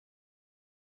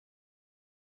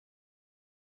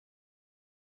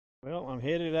Well, I'm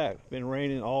headed out. It's been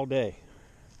raining all day.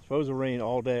 It's supposed to rain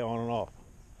all day on and off.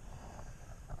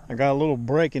 I got a little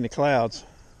break in the clouds.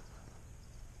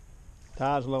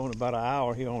 Tide's low in about an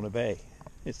hour here on the bay.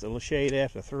 It's a little shade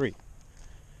after 3.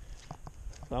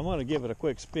 So I'm going to give it a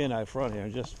quick spin out front here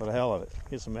just for the hell of it.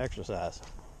 Get some exercise.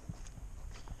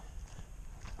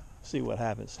 See what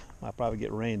happens. I'll probably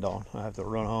get rained on. I have to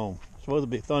run home. It's supposed to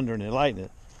be thundering and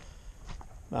lightning.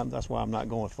 That's why I'm not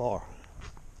going far.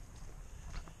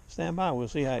 Stand by, we'll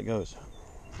see how it goes.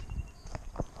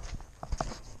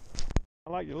 I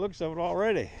like the looks of it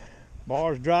already.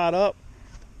 Bars dried up,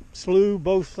 slough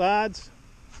both sides.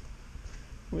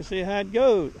 We'll see how it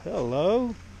goes.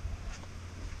 Hello.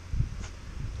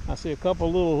 I see a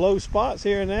couple little low spots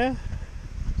here and there,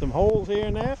 some holes here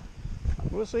and there.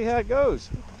 We'll see how it goes.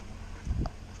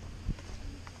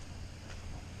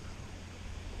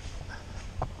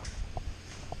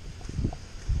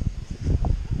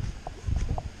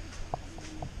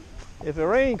 If the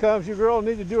rain comes, you girls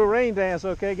need to do a rain dance,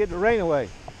 okay? Get the rain away.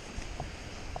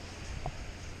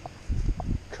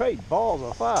 Great balls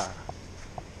of fire.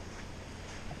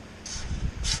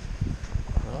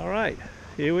 All right,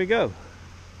 here we go.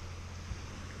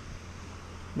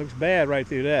 Looks bad right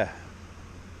through there.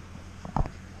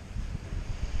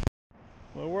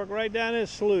 We'll work right down this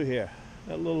slough here.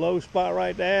 That little low spot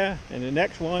right there, and the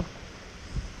next one,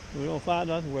 we don't find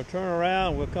nothing, we'll turn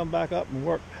around, we'll come back up and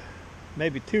work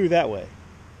maybe 2 that way.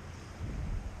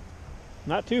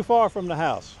 Not too far from the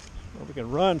house, where we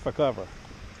can run for cover.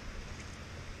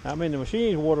 I mean, the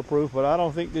machine's waterproof, but I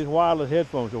don't think these wireless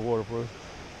headphones are waterproof.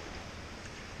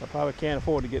 I probably can't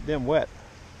afford to get them wet.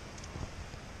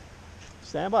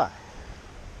 Stand by.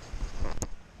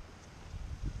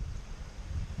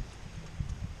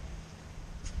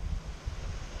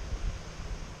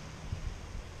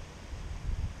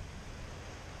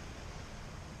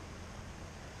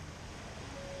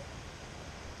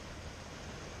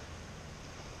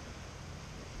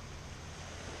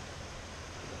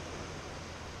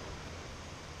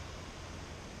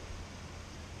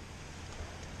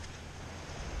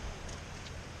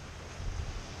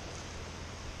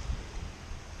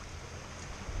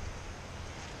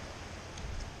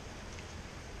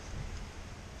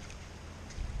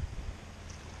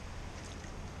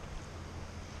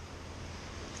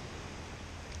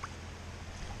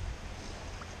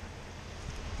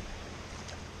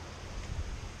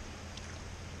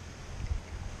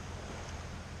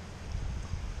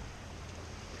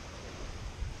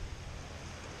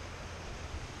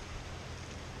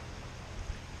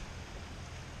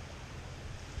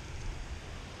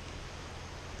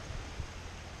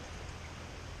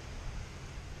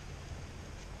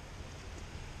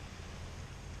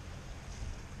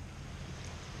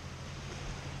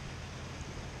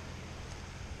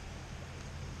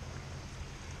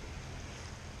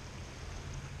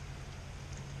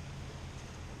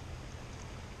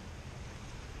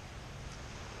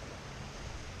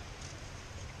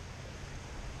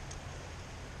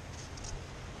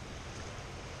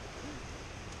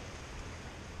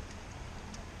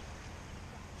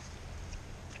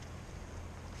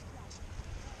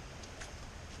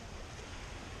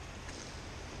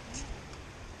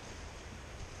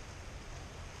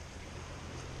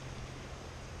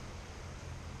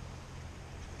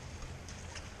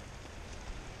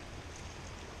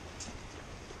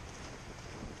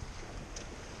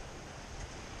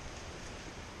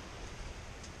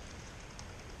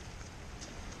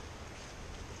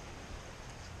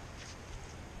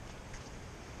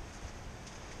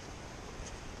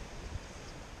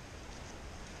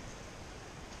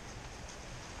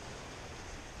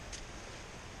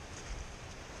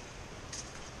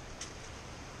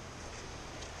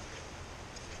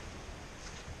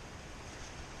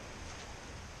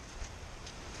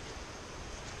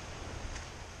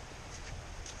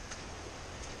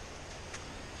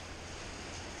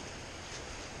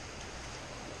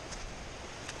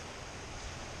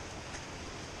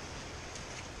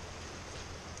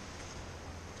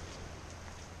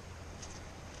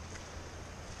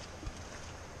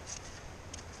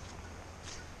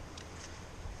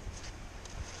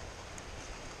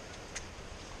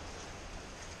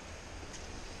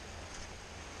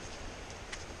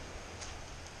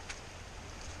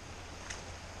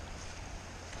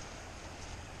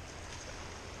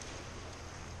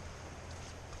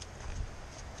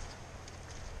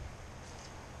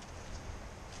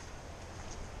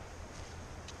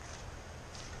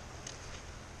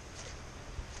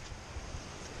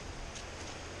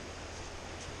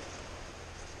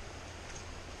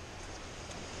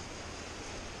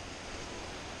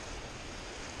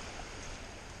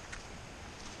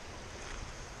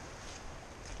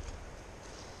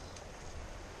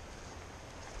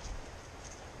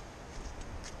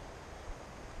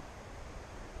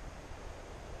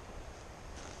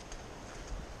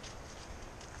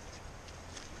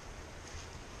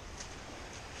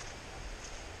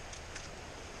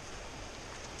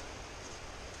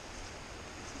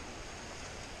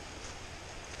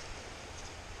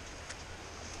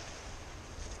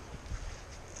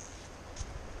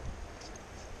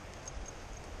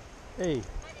 Hey.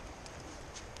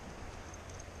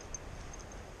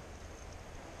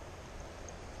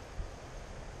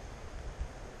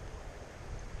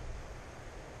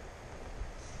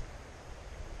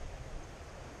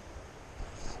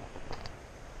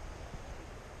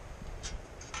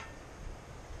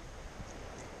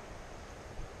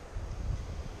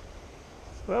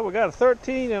 Well, we got a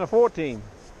 13 and a 14.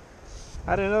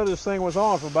 I didn't know this thing was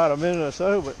on for about a minute or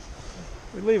so, but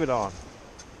we leave it on.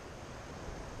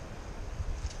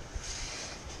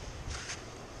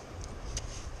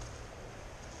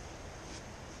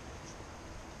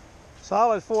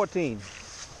 Solid 14.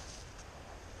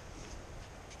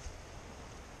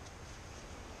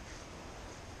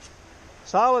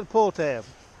 Solid pull tab.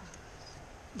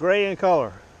 Gray in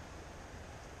color.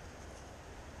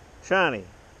 Shiny.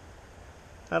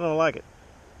 I don't like it.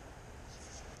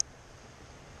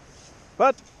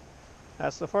 But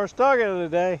that's the first target of the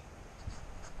day.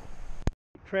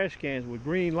 Trash cans with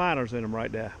green liners in them right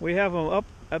there. We have them up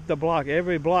the block.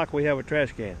 Every block we have a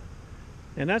trash can.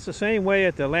 And that's the same way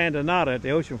at the Landonata at the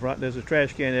oceanfront. There's a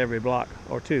trash can every block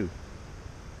or two.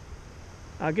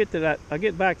 I'll get to that. I'll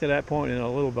get back to that point in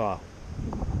a little while.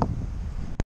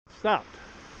 Stopped.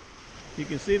 You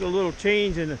can see the little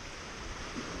change in the.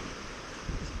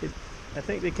 I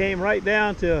think they came right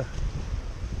down to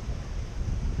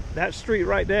that street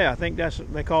right there. I think that's,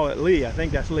 they call it Lee. I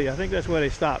think that's Lee. I think that's where they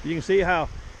stopped. You can see how,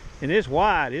 and it's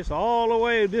wide. It's all the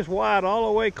way, this wide, all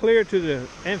the way clear to the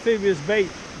amphibious bait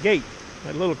gate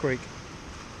at Little Creek.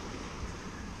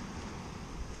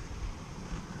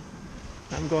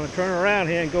 I'm going to turn around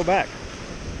here and go back.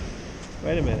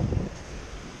 Wait a minute.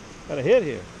 Got a hit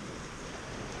here.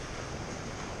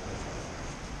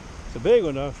 It's a big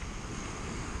one though.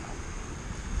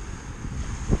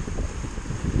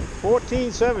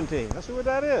 1417. Let's see what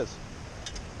that is.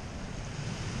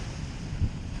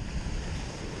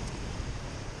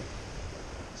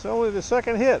 It's only the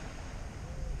second hit.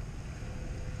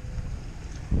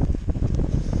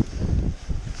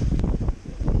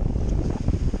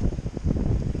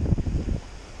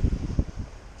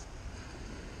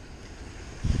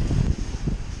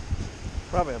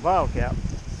 Probably a bottle cap.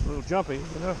 A little jumpy,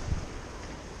 you know.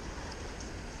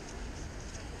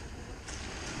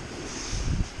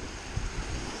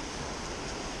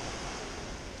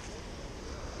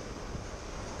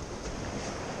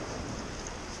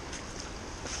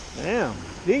 Damn,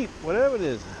 deep, whatever it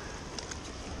is.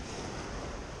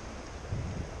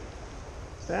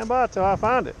 Stand by till I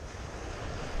find it.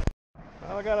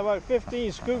 Well, I got about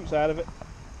 15 scoops out of it.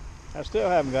 I still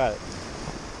haven't got it.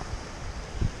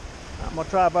 I'm gonna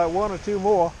try about one or two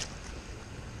more.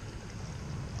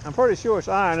 I'm pretty sure it's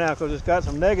iron now because it's got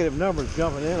some negative numbers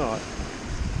jumping in on it.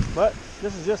 But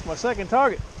this is just my second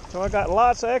target, so I got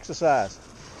lots of exercise.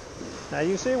 Now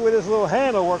you see where this little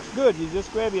handle works good. You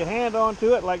just grab your hand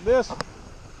onto it like this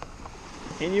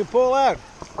and you pull out.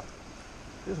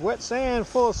 This wet sand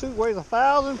full of soot weighs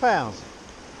 1,000 pounds.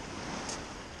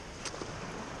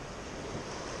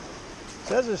 It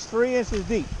says it's 3 inches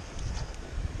deep.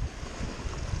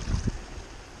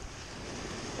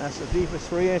 That's the deepest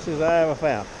 3 inches I ever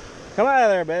found. Come out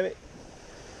of there, baby.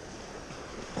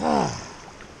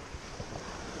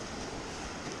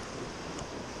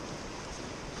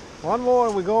 One more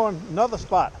and we go on another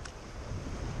spot.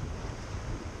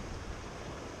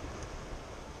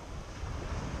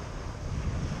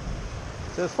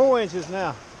 It says 4 inches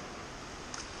now.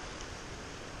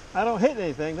 I don't hit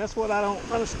anything. That's what I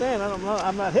don't understand.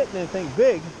 I'm not hitting anything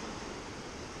big.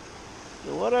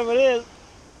 So whatever it is,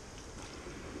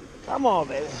 come on,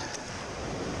 baby.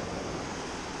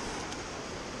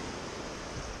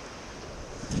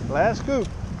 Last scoop.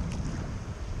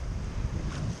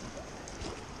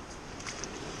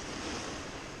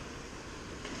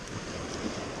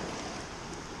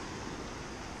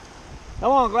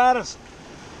 Come on, Gladys.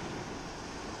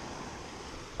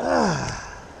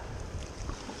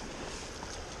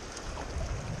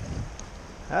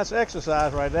 That's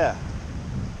exercise right there.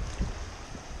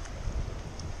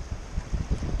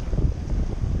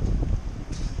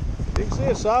 You can see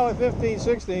a solid 15,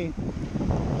 16.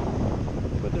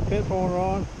 Put the pin pointer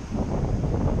on.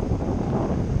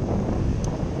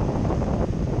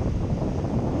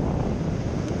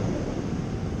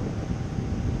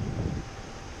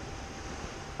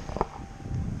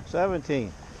 $17.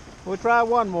 We'll try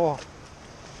one more.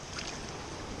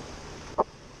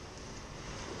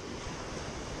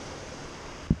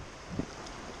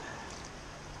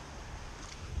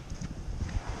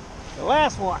 The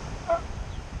last one.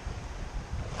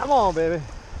 Come on, baby.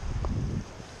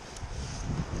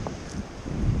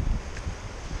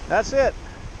 That's it.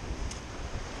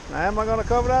 Now am I going to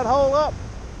cover that hole up?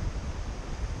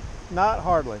 Not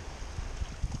hardly.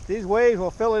 These waves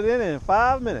will fill it in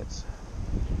 5 minutes.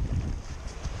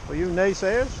 For you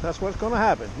naysayers, that's what's going to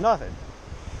happen. Nothing.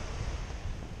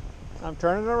 I'm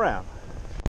turning it around.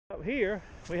 Up here,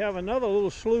 we have another little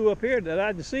slough up here that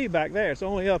I can see back there. It's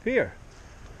only up here.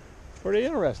 Pretty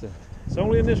interesting. It's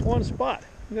only in this one spot.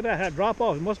 Look at that, how it drop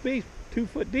off. It must be 2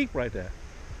 foot deep right there.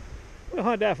 We'll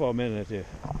hunt that for a minute or two.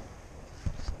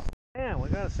 And we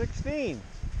got a 16.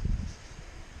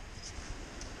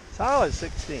 Solid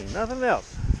 16, nothing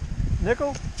else.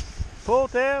 Nickel, pull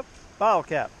tab, bottle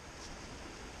cap.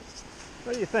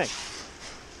 What do you think?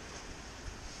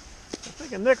 I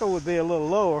think a nickel would be a little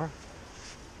lower,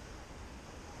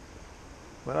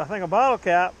 but I think a bottle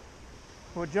cap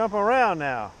would jump around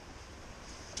now.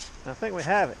 I think we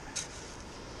have it.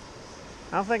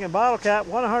 I'm thinking bottle cap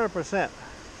 100%.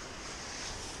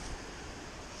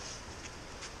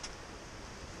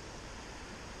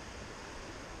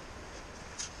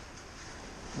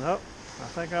 Nope, I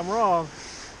think I'm wrong.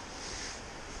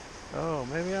 Oh,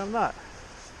 maybe I'm not.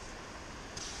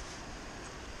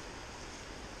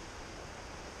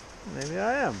 Maybe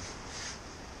I am.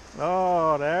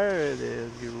 Oh, there it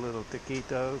is, you little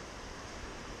taquito.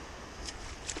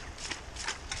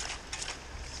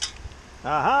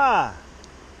 Aha!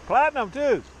 Platinum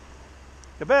too.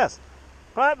 The best.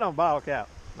 Platinum bottle cap.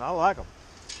 I like them.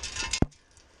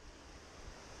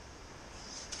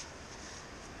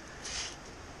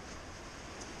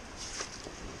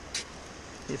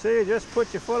 You see, you just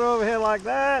put your foot over here like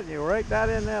that, you rake that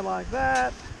in there like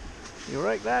that, you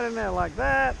rake that in there like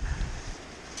that,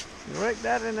 you rake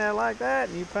that in there like that,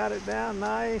 and you pat it down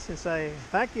nice and say,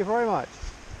 thank you very much.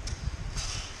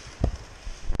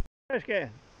 Trash can.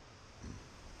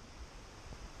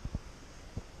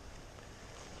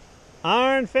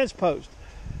 Iron fence post.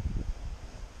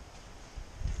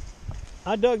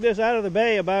 I dug this out of the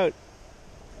bay about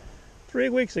 3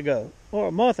 weeks ago, or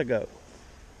a month ago.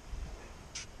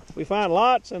 We find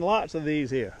lots and lots of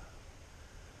these here.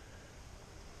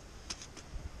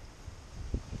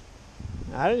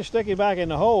 I didn't stick it back in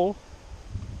the hole,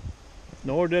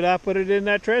 nor did I put it in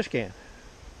that trash can.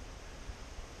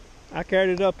 I carried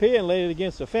it up here and laid it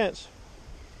against the fence.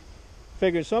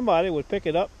 Figured somebody would pick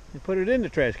it up and put it in the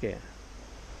trash can.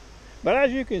 But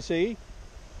as you can see,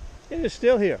 it is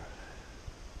still here.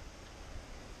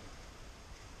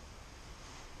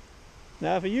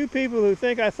 Now, for you people who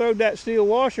think I throwed that steel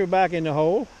washer back in the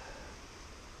hole,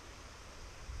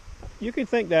 you can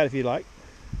think that if you like.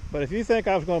 But if you think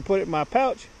I was going to put it in my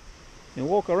pouch and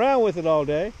walk around with it all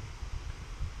day,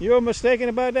 you're mistaken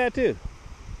about that too.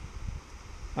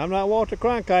 I'm not Walter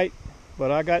Cronkite,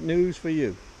 but I got news for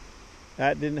you.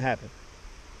 That didn't happen.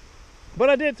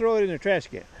 But I did throw it in the trash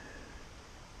can.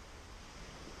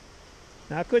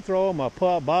 Now, I could throw all my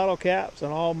bottle caps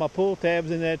and all my pull tabs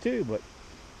in there too, but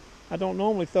I don't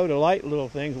normally throw the light little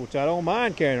things, which I don't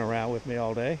mind carrying around with me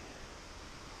all day.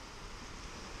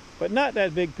 But not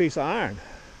that big piece of iron.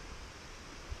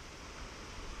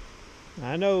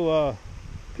 I know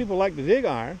people like to dig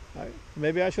iron.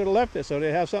 Maybe I should have left it so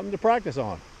they have something to practice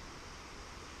on.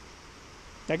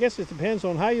 I guess it depends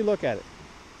on how you look at it.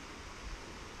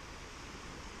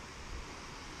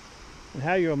 And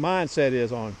how your mindset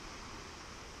is on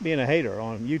being a hater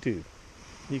on YouTube.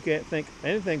 You can't think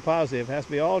anything positive, it has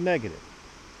to be all negative.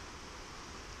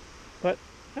 But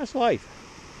that's life.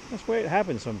 That's the way it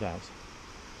happens sometimes.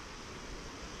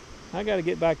 I got to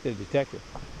get back to the detector.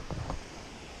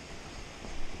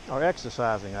 Or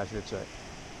exercising, I should say.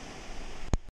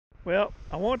 Well,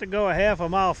 I want to go a half a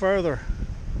mile further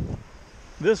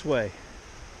this way.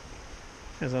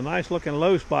 There's a nice looking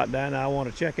low spot down there I want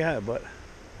to check out, but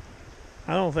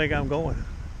I don't think I'm going.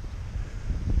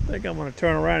 I think I'm going to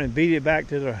turn around and beat it back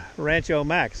to the Rancho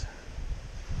Max.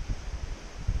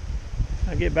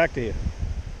 I'll get back to you.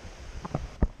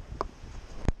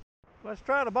 Let's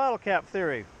try the bottle cap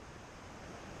theory.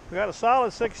 We got a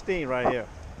solid 16 right here.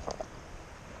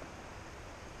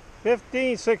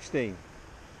 15, 16.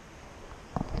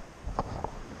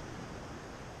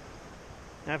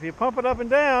 Now if you pump it up and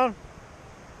down,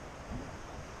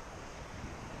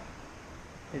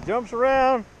 it jumps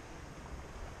around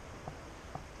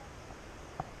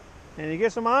and you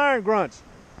get some iron grunts.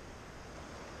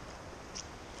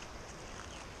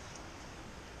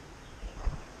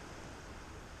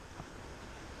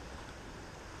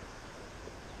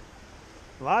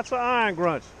 Lots of iron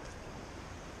grunts.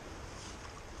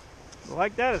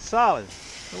 Like that, it's solid.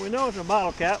 So we know it's a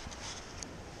bottle cap.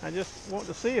 I just want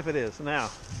to see if it is now.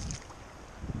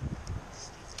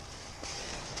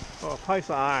 Oh, a piece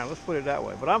of iron, let's put it that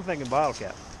way. But I'm thinking bottle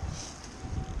cap.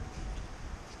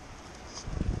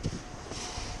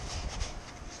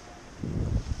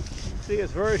 see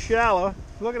it's very shallow.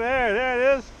 Look at there, there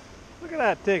it is. Look at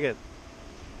that ticket.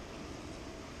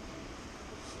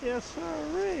 Yes,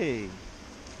 sirree.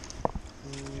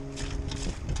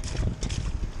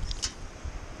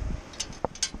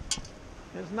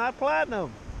 It's not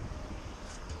platinum.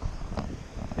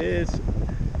 It's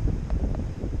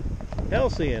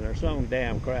Halcyon or some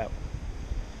damn crap.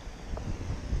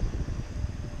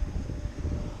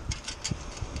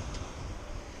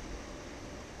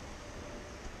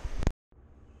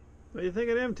 What do you think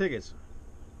of them tickets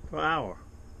per hour?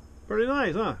 Pretty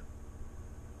nice, huh?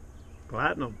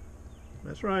 Platinum.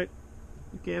 That's right.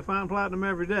 You can't find platinum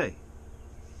every day.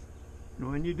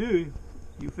 And when you do,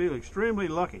 you feel extremely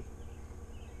lucky.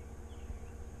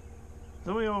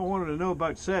 Some of y'all wanted to know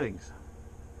about settings.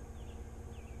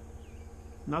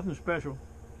 Nothing special.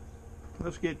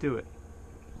 Let's get to it.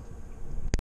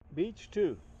 Beach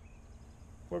 2.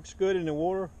 Works good in the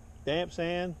water, damp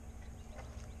sand.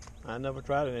 I never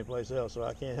tried it anyplace else, so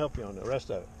I can't help you on the rest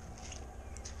of it.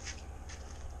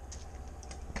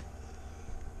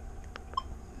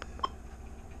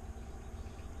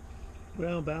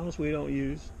 Ground balance we don't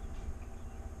use.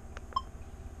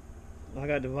 I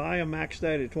got the volume maxed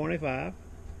out at 25.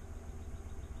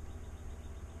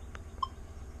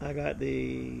 I got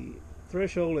the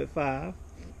threshold at 5.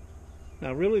 Now,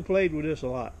 I really played with this a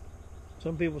lot.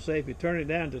 Some people say if you turn it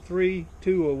down to 3,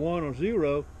 2, or 1, or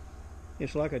 0,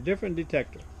 it's like a different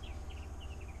detector.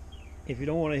 If you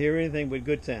don't want to hear anything but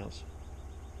good sounds.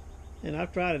 And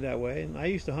I've tried it that way, and I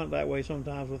used to hunt that way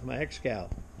sometimes with my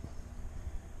Excalibur.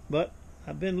 But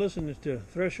I've been listening to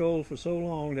threshold for so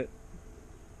long that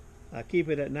I keep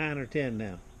it at 9 or 10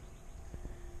 now.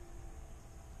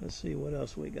 Let's see what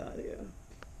else we got here.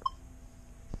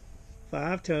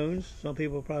 5 tones. Some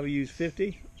people probably use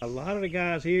 50. A lot of the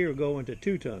guys here go into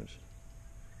 2 tones.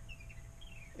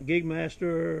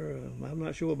 Gigmaster, I'm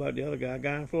not sure about the other guy.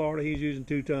 Guy in Florida, he's using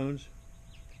 2 tones.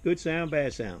 Good sound,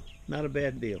 bad sound. Not a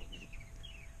bad deal.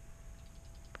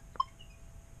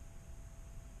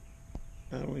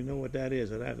 I don't even know what that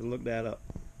is. I'd have to look that up.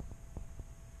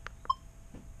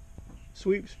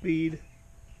 Sweep speed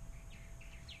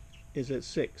is at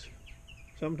 6.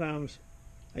 Sometimes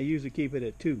I usually keep it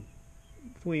at 2,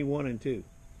 between 1 and 2.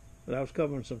 But I was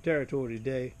covering some territory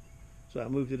today, so I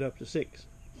moved it up to 6.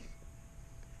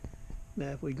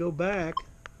 Now if we go back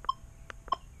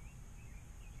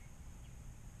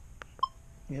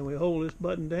and we hold this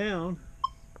button down,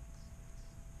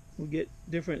 we get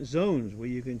different zones where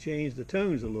you can change the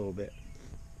tones a little bit.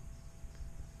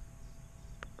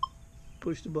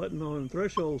 Push the button on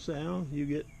threshold sound, you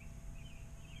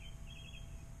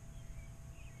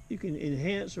can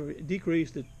enhance or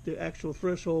decrease the actual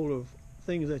threshold of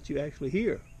things that you actually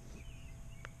hear.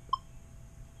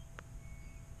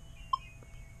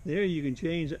 There you can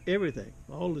change everything,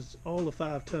 all the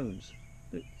 5 tones.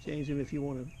 Change them if you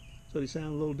want to, so they sound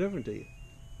a little different to you.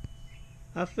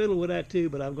 I fiddle with that too,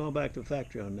 but I've gone back to the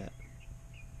factory on that.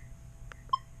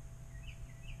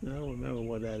 I don't remember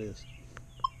what that is.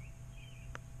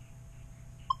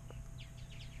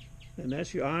 And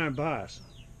that's your iron bias.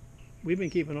 We've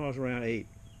been keeping ours around 8.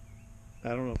 I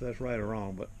don't know if that's right or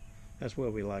wrong, but that's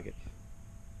where we like it.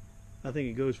 I think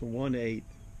it goes from 1 to 8.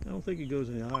 I don't think it goes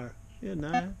any higher. Yeah,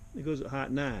 9. It goes at high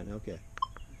 9. Okay.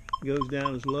 It goes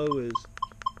down as low as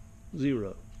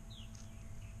 0.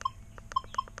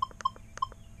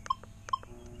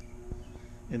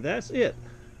 And that's it.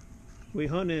 We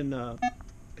hunt in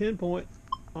pinpoint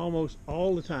almost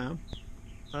all the time.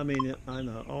 I mean, on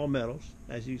all metals,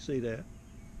 as you see there.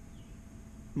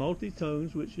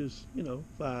 Multi-tones, which is,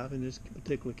 5 in this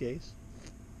particular case.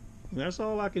 And that's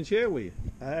all I can share with you.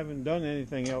 I haven't done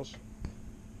anything else.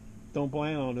 Don't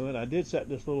plan on doing it. I did set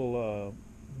this little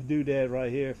doodad right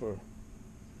here for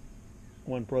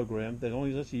one program that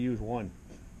only lets you use one.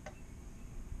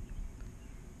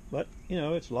 But,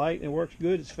 it's light and it works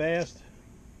good. It's fast.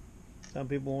 Some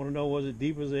people want to know, was it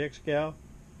deep as the Excalibur?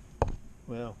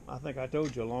 Well, I think I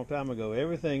told you a long time ago,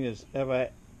 everything that's ever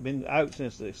been out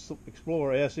since the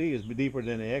Explorer SE is deeper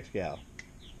than the Excalibur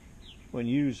when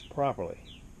used properly.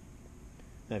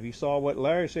 Now, if you saw what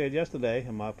Larry said yesterday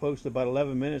in my post about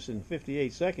 11 minutes and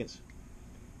 58 seconds,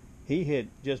 he had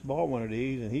just bought one of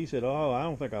these, and he said, oh, I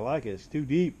don't think I like it. It's too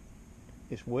deep.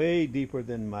 It's way deeper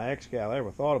than my Excalibur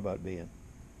ever thought about being.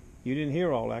 You didn't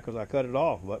hear all that because I cut it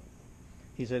off, but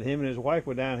he said him and his wife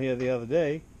were down here the other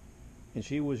day, and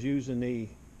she was using the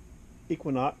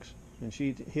Equinox, and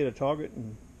she hit a target,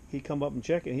 and he come up and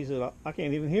check it, and he said, I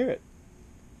can't even hear it.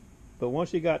 But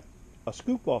once he got a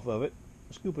scoop off of it,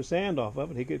 a scoop of sand off of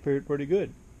it, he could hear it pretty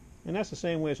good. And that's the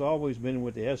same way it's always been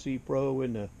with the SE Pro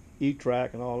and the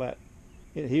E-Track and all that.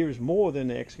 It hears more than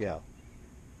the Excalibur.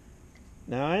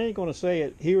 Now I ain't gonna say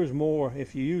it here's more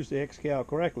if you use the Excal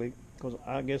correctly, because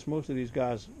I guess most of these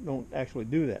guys don't actually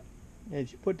do that.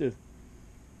 As you put the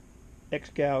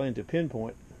Excal into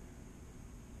pinpoint,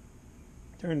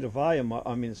 turn the volume up,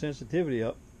 the sensitivity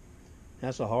up,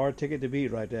 that's a hard ticket to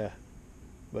beat right there.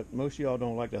 But most of y'all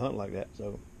don't like to hunt like that,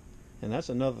 so, and that's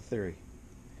another theory.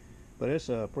 But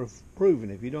it's proven.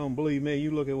 If you don't believe me,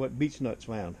 you look at what Beach Nuts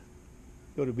found.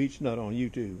 Go to Beach Nut on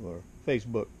YouTube or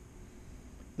Facebook.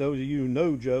 Those of you who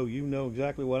know Joe, you know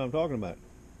exactly what I'm talking about.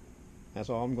 That's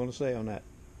all I'm going to say on that.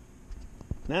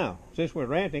 Now, since we're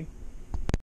ranting,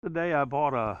 today I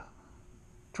bought a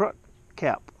truck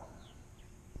cap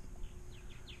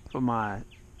for my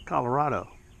Colorado.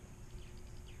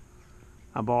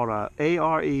 I bought a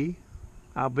ARE.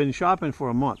 I've been shopping for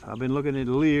a month. I've been looking at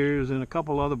Lears and a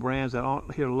couple other brands that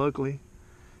aren't here locally,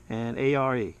 and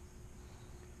ARE.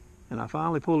 And I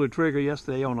finally pulled the trigger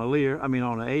yesterday on a Lear. On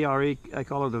an ARE. I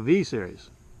call it a V series.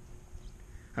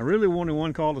 I really wanted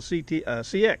one called a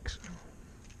CX,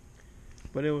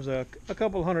 but it was a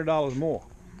couple $100 more.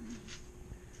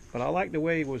 But I like the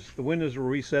way the windows were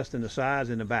recessed in the sides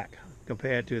and the back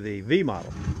compared to the V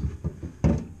model.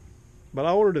 But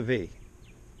I ordered a V.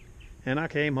 And I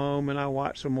came home and I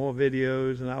watched some more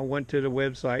videos, and I went to the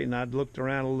website and I looked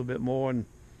around a little bit more, and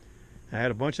I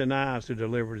had a bunch of knives to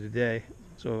deliver today.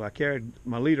 So I carried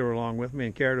my leader along with me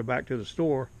and carried her back to the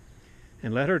store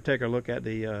and let her take a look at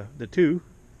the 2.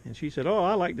 And she said, "Oh,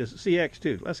 I like this CX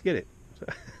too. Let's get it."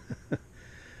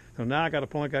 So now I got to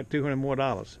plunk out $200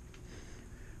 more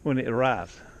when it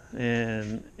arrives.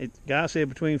 And guy said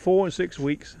between 4 and 6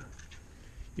 weeks.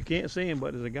 You can't see him,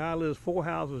 but there's a guy who lives 4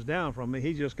 houses down from me.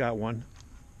 He just got one.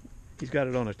 He's got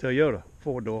it on a Toyota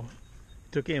 4-door.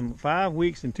 It took him 5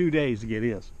 weeks and 2 days to get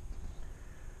his.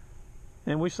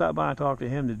 And we stopped by and talked to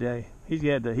him today. He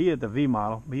had the V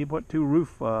model, but he put 2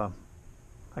 roof, I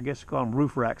guess you call them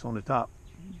roof racks on the top,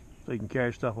 so you can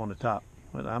carry stuff on the top.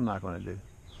 But I'm not going to do.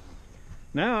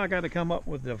 Now I got to come up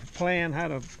with the plan how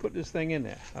to put this thing in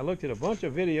there. I looked at a bunch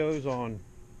of videos on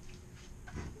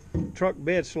truck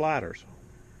bed sliders.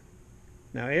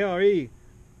 Now ARE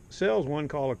sells one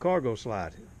called a cargo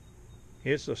slide.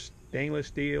 It's a stainless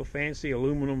steel, fancy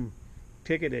aluminum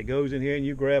ticket that goes in here and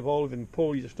you grab hold of it and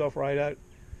pull your stuff right out.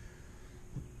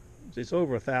 It's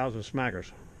over 1,000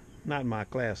 smackers. Not in my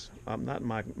class, not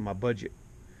in my budget.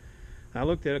 I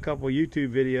looked at a couple of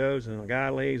YouTube videos, and a guy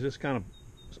lays this kind of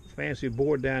fancy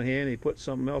board down here and he puts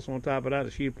something else on top of that,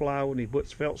 a sheet of plywood, and he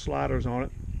puts felt sliders on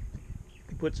it.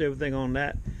 He puts everything on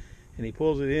that and he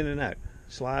pulls it in and out.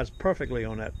 Slides perfectly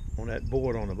on that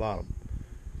board on the bottom.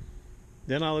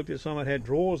 Then I looked at some that had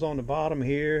drawers on the bottom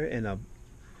here, and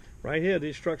right here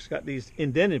these trucks got these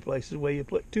indented places where you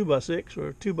put 2x6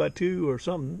 or 2x2 or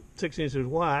something 6 inches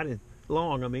wide and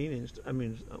long.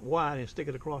 Wide, and stick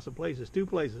it across the places, 2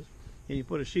 places, and you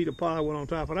put a sheet of plywood on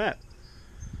top of that.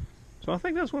 So I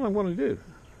think that's what I'm going to do.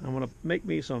 I'm going to make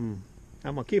me some.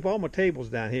 I'm going to keep all my tables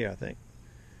down here, I think,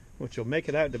 which will make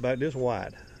it out to about this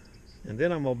wide, and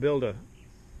then I'm going to build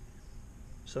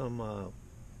some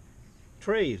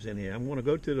trays in here. I'm going to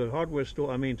go to the hardware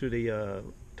store, to the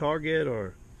Target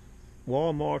or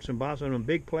Walmart's, and buy some of them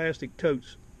big plastic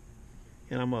totes,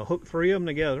 and I'm going to hook 3 of them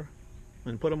together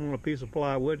and put them on a piece of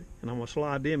plywood, and I'm going to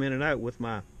slide them in and out with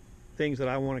my things that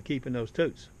I want to keep in those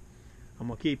totes. I'm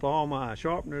going to keep all my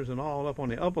sharpeners and all up on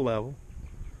the upper level,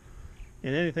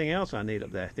 and anything else I need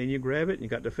up there. Then you grab it and you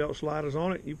got the felt sliders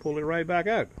on it, you pull it right back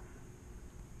out.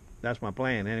 That's my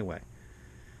plan anyway.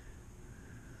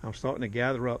 I'm starting to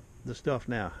gather up the stuff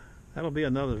now. That'll be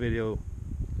another video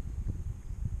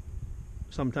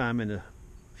sometime in the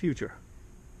future.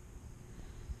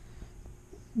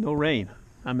 No rain.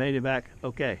 I made it back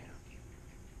okay.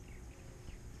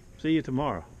 See you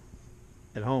tomorrow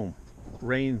at home.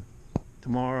 Rain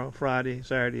tomorrow, Friday,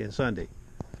 Saturday, and Sunday.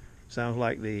 Sounds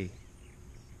like the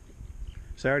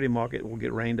Saturday market will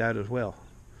get rained out as well.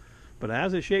 But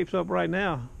as it shapes up right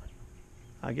now,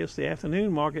 I guess the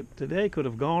afternoon market today could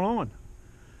have gone on.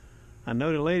 I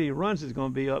know the lady who runs is going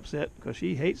to be upset because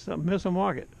she hates to miss a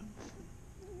market.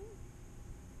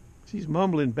 She's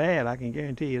mumbling bad, I can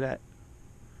guarantee you that.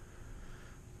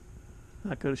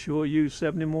 I could have sure used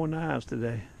 70 more knives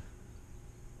today.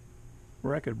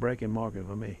 Record-breaking market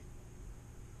for me.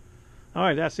 All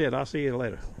right, that's it. I'll see you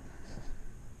later.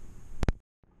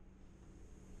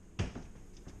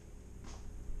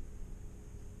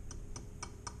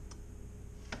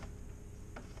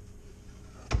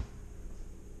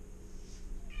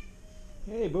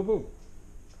 Hey, boo-boo.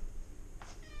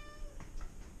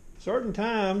 Certain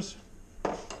times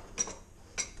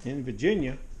in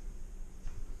Virginia,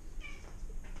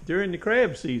 during the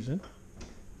crab season,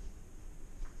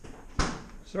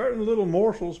 certain little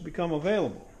morsels become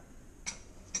available.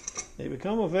 They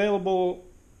become available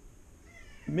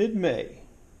mid-May.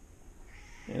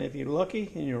 And if you're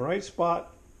lucky in your right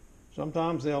spot,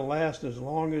 sometimes they'll last as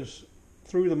long as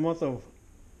through the month of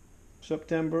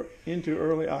September into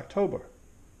early October.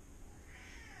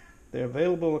 They're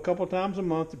available a couple times a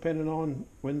month depending on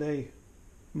when they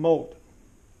molt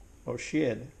or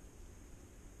shed.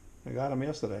 I got them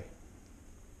yesterday.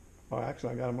 Or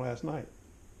actually I got them last night.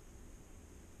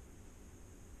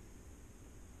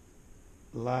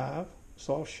 Live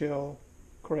soft shell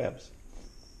crabs.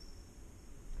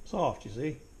 Soft, you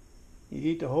see.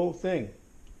 You eat the whole thing.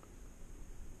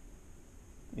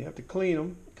 You have to clean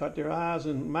them, cut their eyes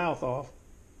and mouth off,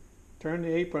 turn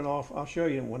the apron off. I'll show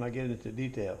you when I get into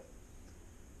detail.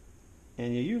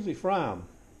 And you usually fry them,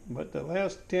 but the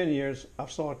last 10 years I've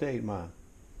sauteed mine.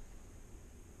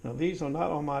 Now these are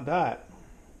not on my diet.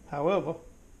 However,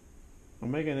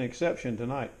 I'm making an exception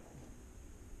tonight.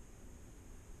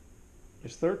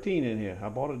 There's 13 in here. I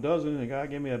bought a dozen and the guy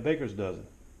gave me a baker's dozen.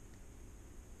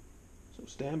 So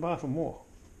stand by for more.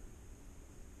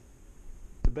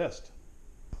 The best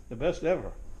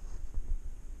ever.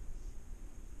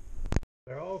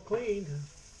 They're all cleaned,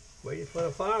 waiting for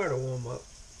the fire to warm up.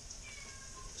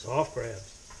 Soft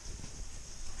crabs.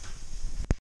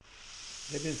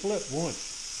 They've been flipped once.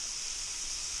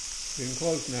 Getting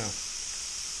close now.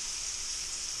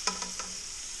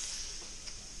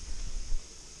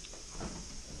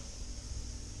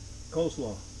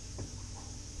 Coleslaw.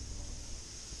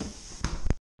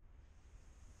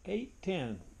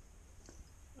 8:10.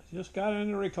 I just got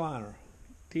in the recliner.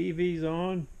 TV's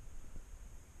on.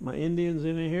 My Indian's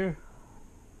in here.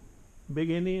 Big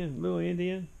Indian, little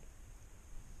Indian.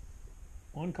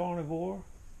 One carnivore.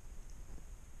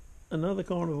 Another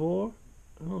carnivore.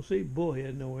 I don't see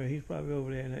Bullhead nowhere. He's probably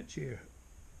over there in that chair.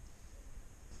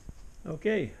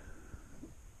 Okay.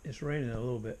 It's raining a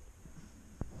little bit.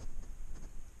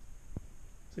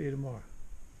 See you tomorrow.